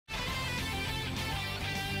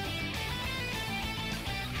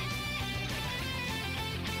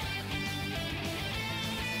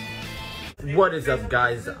What is up,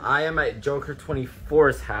 guys? I am at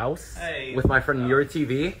Joker24's house with my friend Mura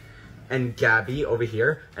TV and Gabby over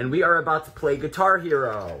here, and we are about to play Guitar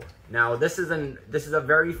Hero. Now, this is a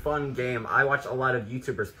very fun game. I watch a lot of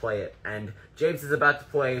YouTubers play it, and James is about to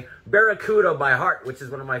play Barracuda by heart, which is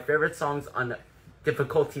one of my favorite songs on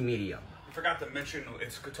difficulty medium. You forgot to mention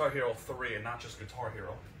it's Guitar Hero 3 and not just Guitar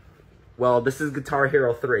Hero. Well, this is Guitar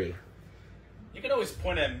Hero 3. You can always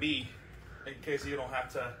point at me in case you don't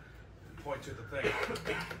have to point to the thing.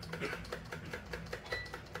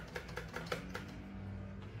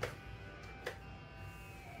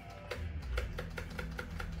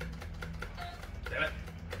 Damn it.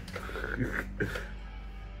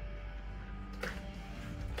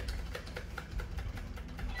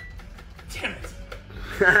 Damn it.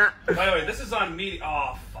 By the way, this is on medium.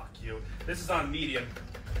 Oh, fuck you. This is on medium.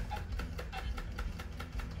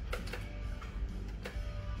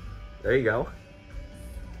 There you go.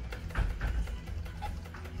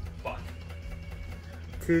 Fuck.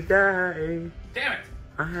 Today, damn it!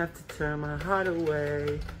 I have to turn my heart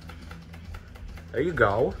away. There you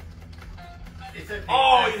go. It's okay.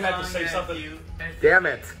 Oh, you had to say something. Damn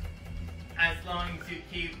it. As long as you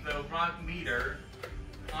keep the rock meter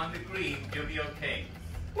on the green, you'll be okay.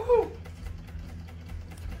 Woohoo!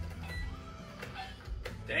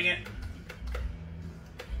 Dang it.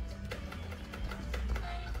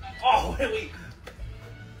 Oh, wait.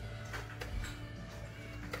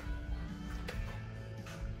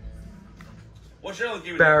 What general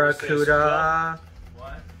gaming number is this, Barracuda. Will?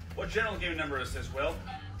 What general gaming number is this, Will?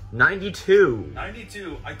 92.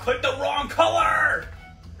 92. I clicked the wrong color!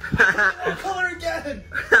 Wrong color again!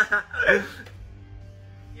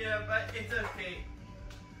 Yeah, but it's okay.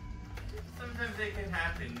 Sometimes it can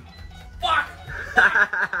happen. Fuck!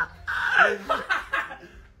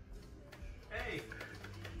 Hey.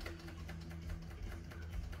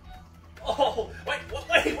 Oh, wait.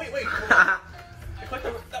 I clicked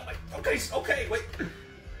the... Okay, wait.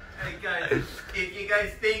 Hey guys, if you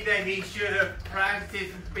guys think that he should have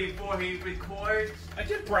practiced before he records, I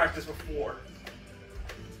did practice before.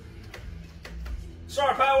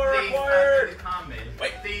 Star power please required! comment.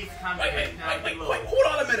 Wait, please comment down below. Wait, hold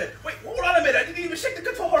on a minute. I didn't even shake the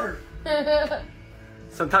guitar.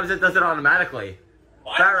 Sometimes it does it automatically.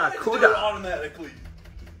 Well, I wanted to do it Barracuda. automatically.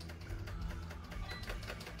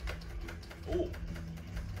 Oh.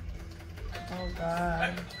 Oh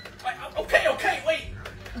god. Okay, wait.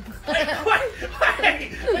 Wait,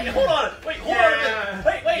 hold on. Wait, hold on a minute.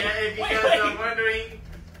 Wait. Yeah, if you guys are wondering,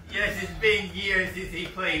 yes, it's been years since he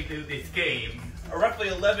played through this game. Roughly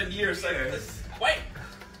 11 years. Yes. Wait.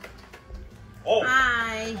 Oh.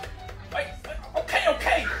 Hi. Wait.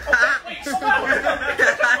 Okay. Wait, slow down.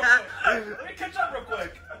 Let me catch up real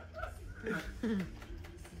quick.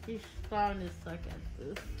 He's starting to suck at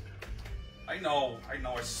this. I know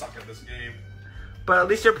I suck at this game. But at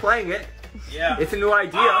least you're playing it. Yeah. It's a new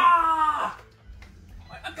idea. Ah!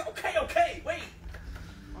 Okay, wait.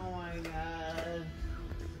 Oh my god.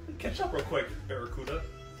 Catch up real quick, Barracuda.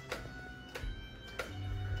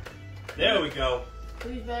 There we go.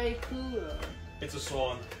 He's very cool. It's a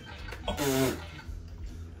song. Oh.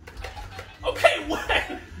 Okay,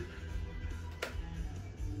 wait.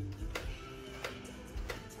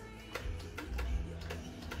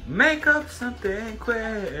 Make up something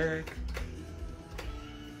quick.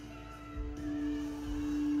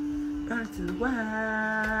 Back to the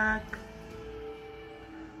whack.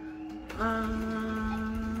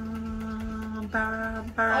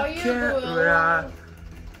 Barracuda.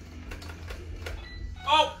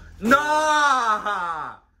 Oh! No!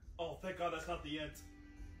 Oh, thank God that's not the end.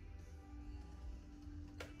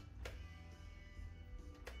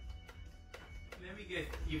 Let me guess,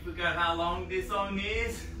 you forgot how long this song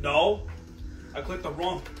is? No. I clicked the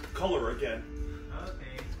wrong color again.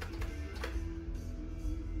 Okay.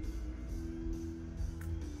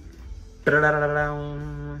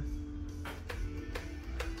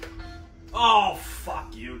 Oh,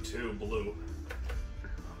 fuck you too, Blue.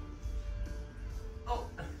 Oh.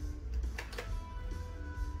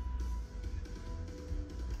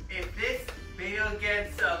 If this video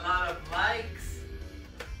gets a lot of likes,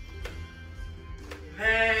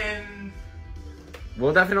 then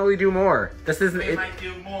We'll definitely do more. This isn't we it. might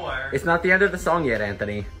do more. It's not the end of the song yet,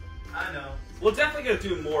 Anthony. I know. We're definitely gonna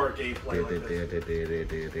do more gameplay like this.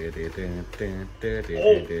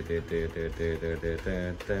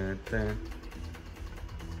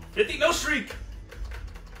 50 no streak!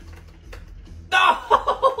 No!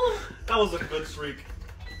 That was a good streak.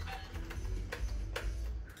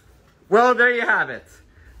 Well, there you have it.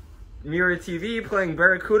 Mura TV playing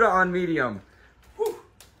Barracuda on medium. Whew.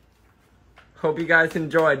 Hope you guys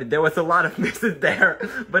enjoyed. There was a lot of misses there,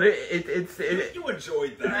 but it's You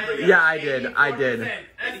enjoyed that. Yeah, I did.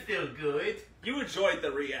 That's still good. You enjoyed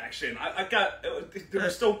the reaction. I got it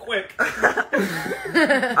was so quick.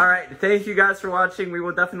 Alright, thank you guys for watching. We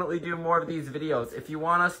will definitely do more of these videos. If you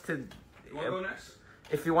want us to... You want to go next?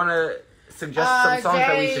 If you want to suggest some songs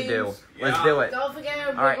that we should do, let's do it. Don't forget.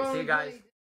 Alright, see you guys.